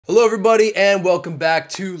Hello everybody and welcome back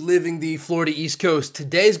to Living the Florida East Coast.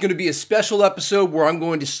 Today is going to be a special episode where I'm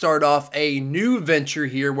going to start off a new venture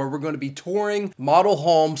here where we're going to be touring model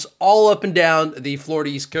homes all up and down the Florida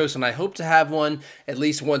East Coast, and I hope to have one at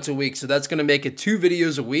least once a week. So that's going to make it 2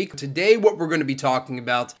 videos a week. Today what we're going to be talking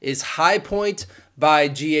about is High Pointe by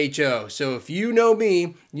GHO. So if you know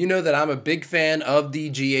me, you know that I'm a big fan of the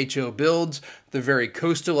GHO builds. They're very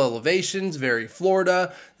coastal elevations, very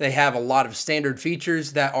Florida. They have a lot of standard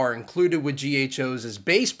features that are included with GHO's as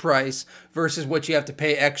base price versus what you have to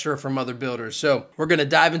pay extra from other builders. So we're going to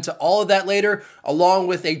dive into all of that later, along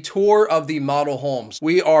with a tour of the model homes.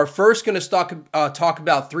 We are first going to talk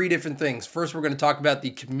about 3 different things. First, we're going to talk about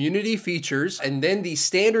the community features, and then the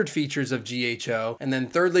standard features of GHO. And then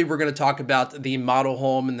thirdly, we're going to talk about the model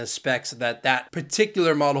home and the specs that that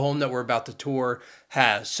particular model home that we're about to tour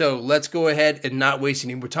has. So let's go ahead and not waste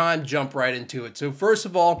any more time, jump right into it. So first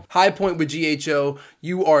of all, High Pointe with GHO,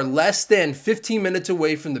 you are less than 15 minutes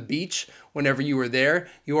away from the beach whenever you are there.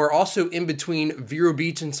 You are also in between Vero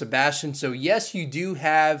Beach and Sebastian. So yes, you do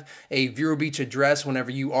have a Vero Beach address whenever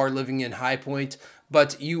you are living in High Pointe,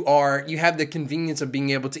 but you have the convenience of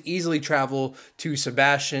being able to easily travel to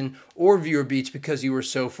Sebastian or Vero Beach because you are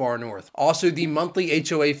so far north. Also, the monthly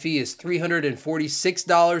HOA fee is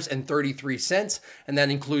 $346.33, and that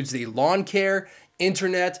includes the lawn care,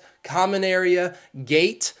 internet, common area,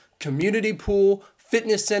 gate, community pool,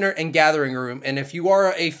 fitness center, and gathering room. And if you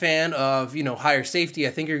are a fan of, higher safety, I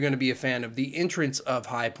think you're going to be a fan of the entrance of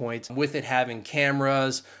High Pointe, with it having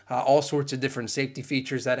cameras, all sorts of different safety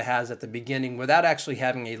features that it has at the beginning without actually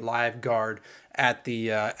having a live guard at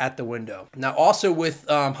the window. Now, also with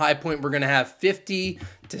High Pointe, we're going to have 50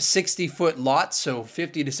 to 60 foot lots, so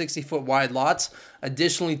 50 to 60 foot wide lots.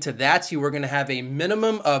 Additionally to that, you are going to have a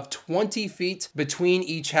minimum of 20 feet between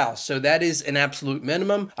each house. So that is an absolute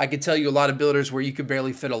minimum. I could tell you a lot of builders where you could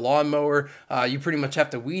barely fit a lawnmower. You pretty much have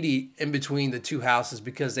to weed eat in between the 2 houses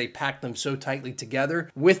because they pack them so tightly together.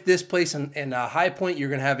 With this place in High Pointe, you're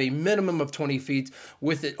going to have a minimum of 20 feet,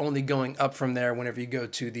 with it only going up from there whenever you go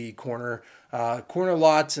to the corner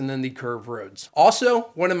lots and then the curved roads.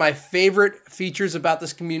 Also, one of my favorite features about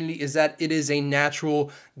this community is that it is a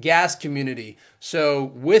natural gas community. So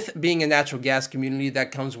with being a natural gas community,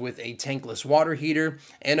 that comes with a tankless water heater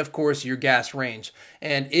and of course your gas range.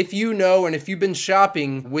 And if you know, and if you've been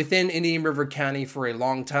shopping within Indian River County for a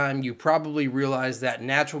long time, you probably realize that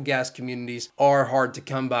natural gas communities are hard to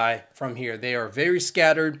come by from here. They are very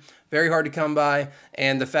scattered, very hard to come by,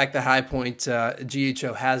 and the fact that High Pointe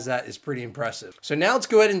GHO has that is pretty impressive. So now let's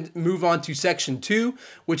go ahead and move on to section 2,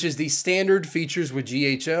 which is the standard features with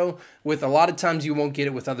GHO. With a lot of times you won't get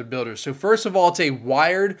it with other builders. So first of all, it's a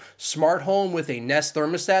wired smart home with a Nest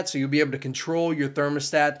thermostat, so you'll be able to control your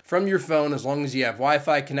thermostat from your phone as long as you have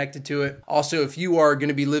Wi-Fi connected to it. Also, if you are going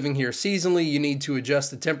to be living here seasonally, you need to adjust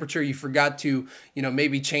the temperature. You forgot to,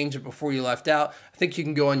 maybe change it before you left out, I think you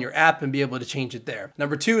can go on your app and be able to change it there.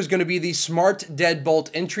 Number 2 is going to be the smart deadbolt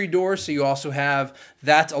entry door. So you also have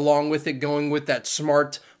that along with it, going with that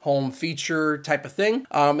smart home feature type of thing.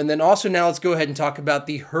 And then also now let's go ahead and talk about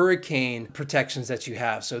the hurricane protections that you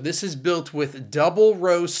have. So this is built with double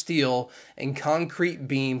row steel and concrete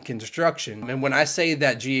beam construction. And when I say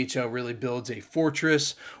that GHO really builds a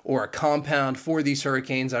fortress or a compound for these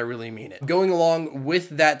hurricanes, I really mean it. Going along with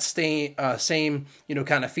that same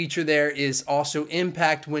kind of feature there is also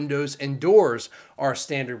impact windows and doors are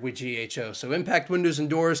standard with GHO. So impact windows and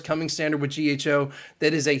doors coming standard with GHO.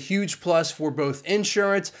 That is a huge plus for both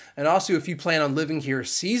insurance and also if you plan on living here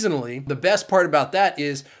seasonally. The best part about that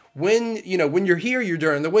is when you're here, you're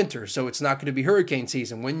during the winter, so it's not going to be hurricane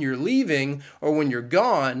season. When you're leaving or when you're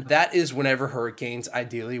gone, that is whenever hurricanes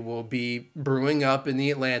ideally will be brewing up in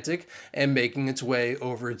the Atlantic and making its way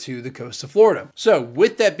over to the coast of Florida. So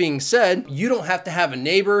with that being said, you don't have to have a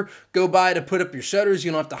neighbor go by to put up your shutters.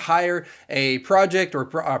 You don't have to hire a project or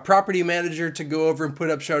a property manager to go over and put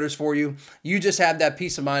up shutters for you. You just have that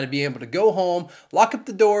peace of mind to be able to go home, lock up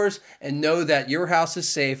the doors, and know that your house is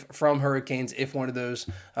safe from hurricanes if one of those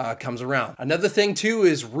comes around. Another thing too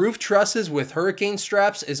is roof trusses with hurricane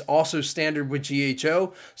straps is also standard with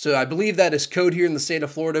GHO. So I believe that is code here in the state of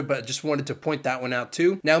Florida, but I just wanted to point that one out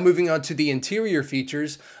too. Now moving on to the interior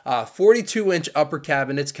features, 42-inch upper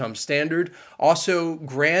cabinets come standard. Also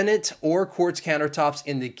granite or quartz countertops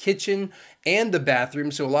in the kitchen and the bathroom.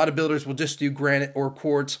 So a lot of builders will just do granite or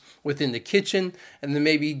quartz within the kitchen and then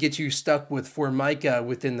maybe get you stuck with Formica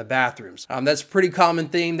within the bathrooms. That's a pretty common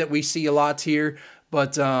thing that we see a lot here.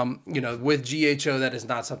 But, you know, with GHO, that is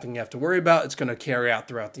not something you have to worry about. It's going to carry out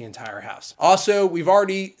throughout the entire house. Also, we've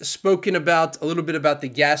already spoken about a little bit about the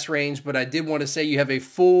gas range, but I did want to say you have a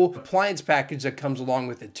full appliance package that comes along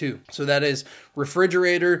with it too. So that is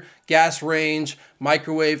refrigerator, gas range,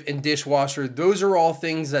 microwave, and dishwasher. Those are all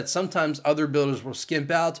things that sometimes other builders will skimp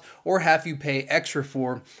out or have you pay extra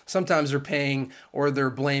for. Sometimes they're paying or they're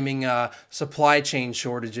blaming supply chain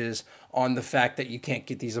shortages on the fact that you can't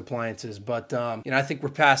get these appliances. But, you know, I think we're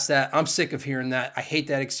past that. I'm sick of hearing that. I hate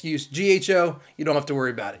that excuse. GHO, you don't have to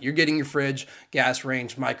worry about it. You're getting your fridge, gas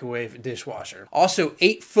range, microwave, dishwasher. Also,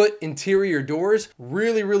 8-foot interior doors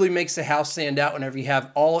really makes the house stand out whenever you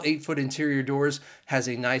have all 8-foot interior doors. Has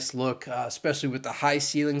a nice look, especially with the high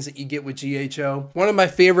ceilings that you get with GHO. One of my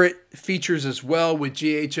favorite features as well with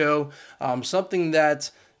GHO, something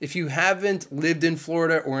that if you haven't lived in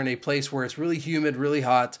Florida or in a place where it's really humid, really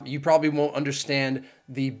hot, you probably won't understand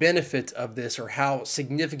the benefit of this or how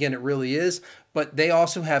significant it really is. But they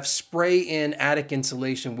also have spray-in attic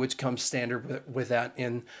insulation, which comes standard with that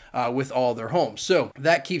in with all their homes. So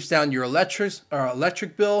that keeps down your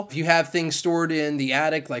electric bill. If you have things stored in the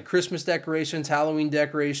attic like Christmas decorations, Halloween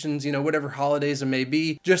decorations, you know, whatever holidays it may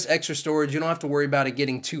be, just extra storage. You don't have to worry about it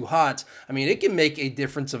getting too hot. I mean, it can make a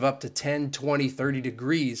difference of up to 10, 20, 30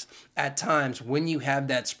 degrees at times when you have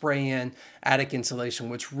that spray-in attic insulation,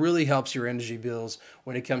 which really helps your energy bills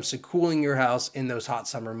when it comes to cooling your house in those hot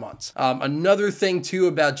summer months. Another thing too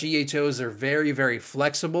about GHO is they're very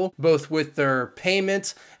flexible, both with their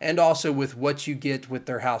payment and also with what you get with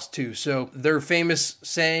their house too. So their famous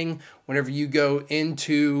saying whenever you go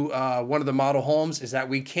into one of the model homes is that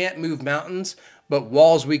we can't move mountains, but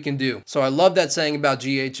walls we can do. So I love that saying about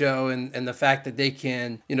GHO and the fact that they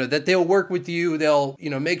can, you know, that they'll work with you. They'll, you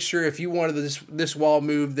know, make sure if you wanted this wall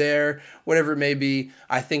moved there, whatever it may be,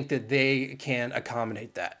 I think that they can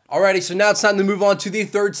accommodate that. Alrighty, so now it's time to move on to the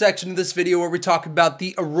third section of this video where we talk about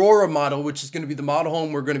the Aurora model, which is going to be the model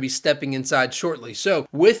home we're going to be stepping inside shortly. So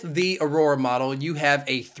with the Aurora model, you have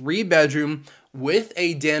a 3-bedroom with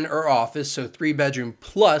a den or office, so 3-bedroom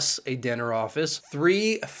plus a den or office,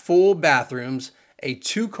 3 full bathrooms, a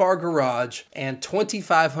 2-car garage, and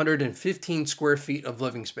 2,515 square feet of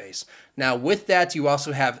living space. Now with that, you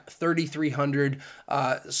also have 3,300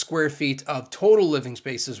 square feet of total living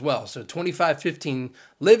space as well. So 2,515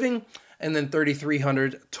 living and then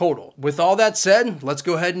 3,300 total. With all that said, let's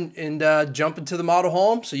go ahead and jump into the model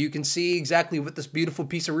home so you can see exactly what this beautiful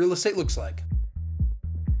piece of real estate looks like.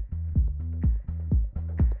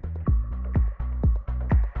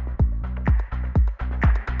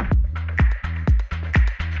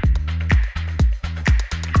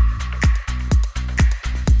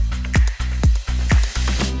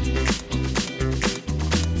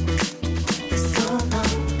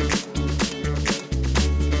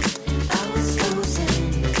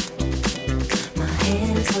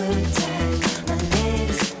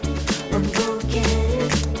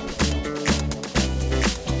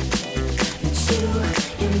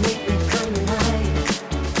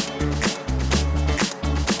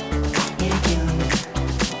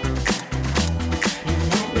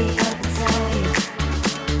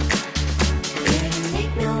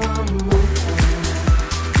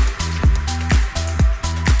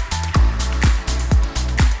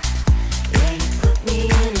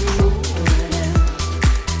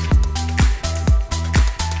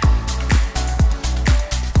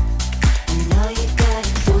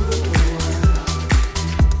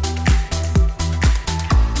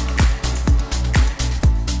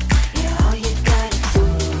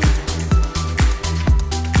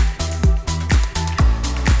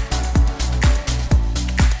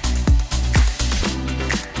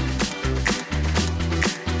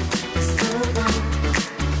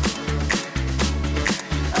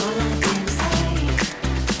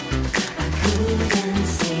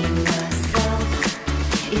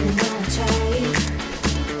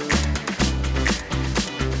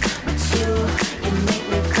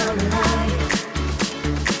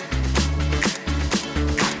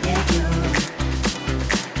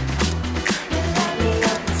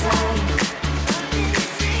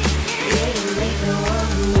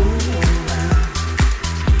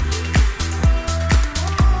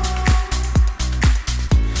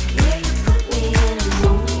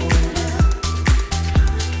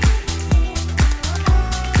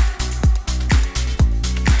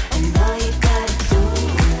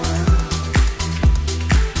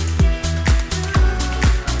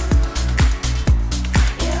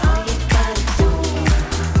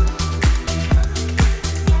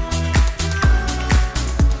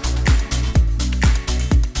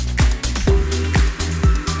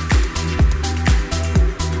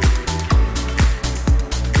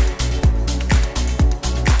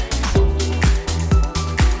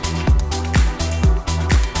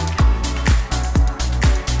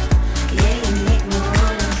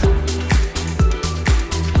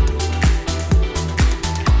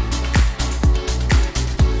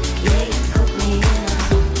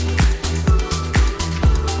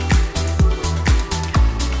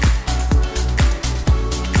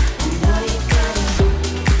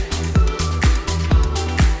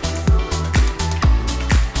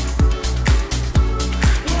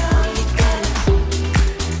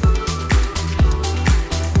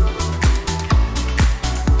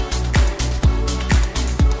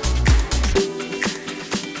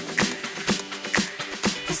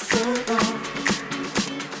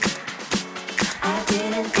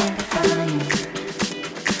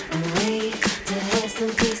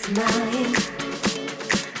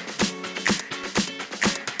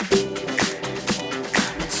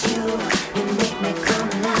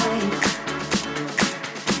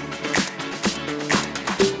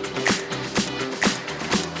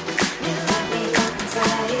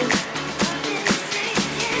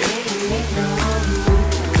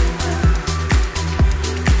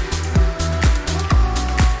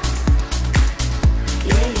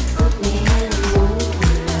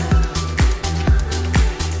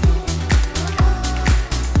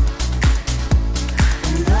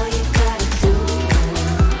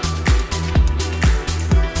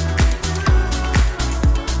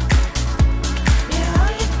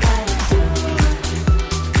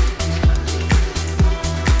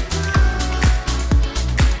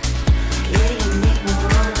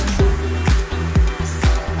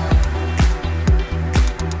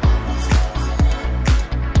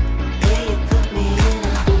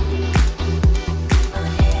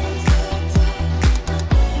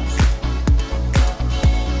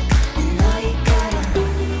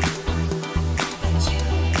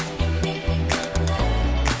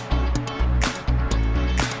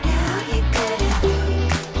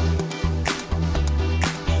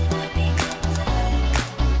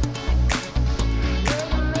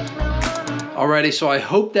 Alrighty, so I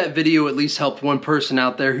hope that video at least helped one person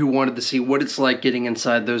out there who wanted to see what it's like getting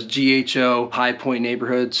inside those GHO High Pointe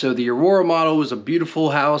neighborhoods. So the Aurora model was a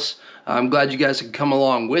beautiful house. I'm glad you guys could come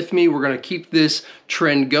along with me. We're going to keep this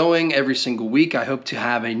trend going every single week. I hope to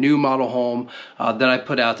have a new model home that I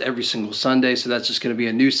put out every single Sunday, so that's just going to be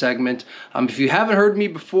a new segment. If you haven't heard me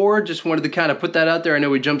before, just wanted to kind of put that out there. I know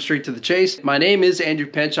we jumped straight to the chase. My name is Andrew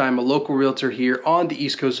Pensch. I'm a local realtor here on the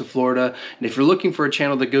East Coast of Florida, and if you're looking for a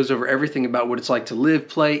channel that goes over everything about what it's like to live,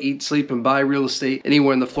 play, eat, sleep, and buy real estate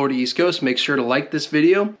anywhere in the Florida East Coast, make sure to like this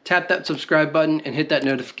video, tap that subscribe button, and hit that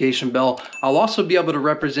notification bell. I'll also be able to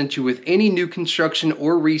represent you with any new construction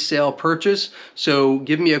or resale purchase, so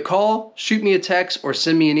give me a call, shoot me a text, or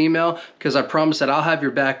send me an email, because I promise that I'll have your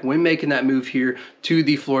back when making that move here to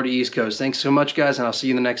the Florida East Coast. Thanks so much, guys, and I'll see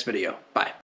you in the next video. Bye.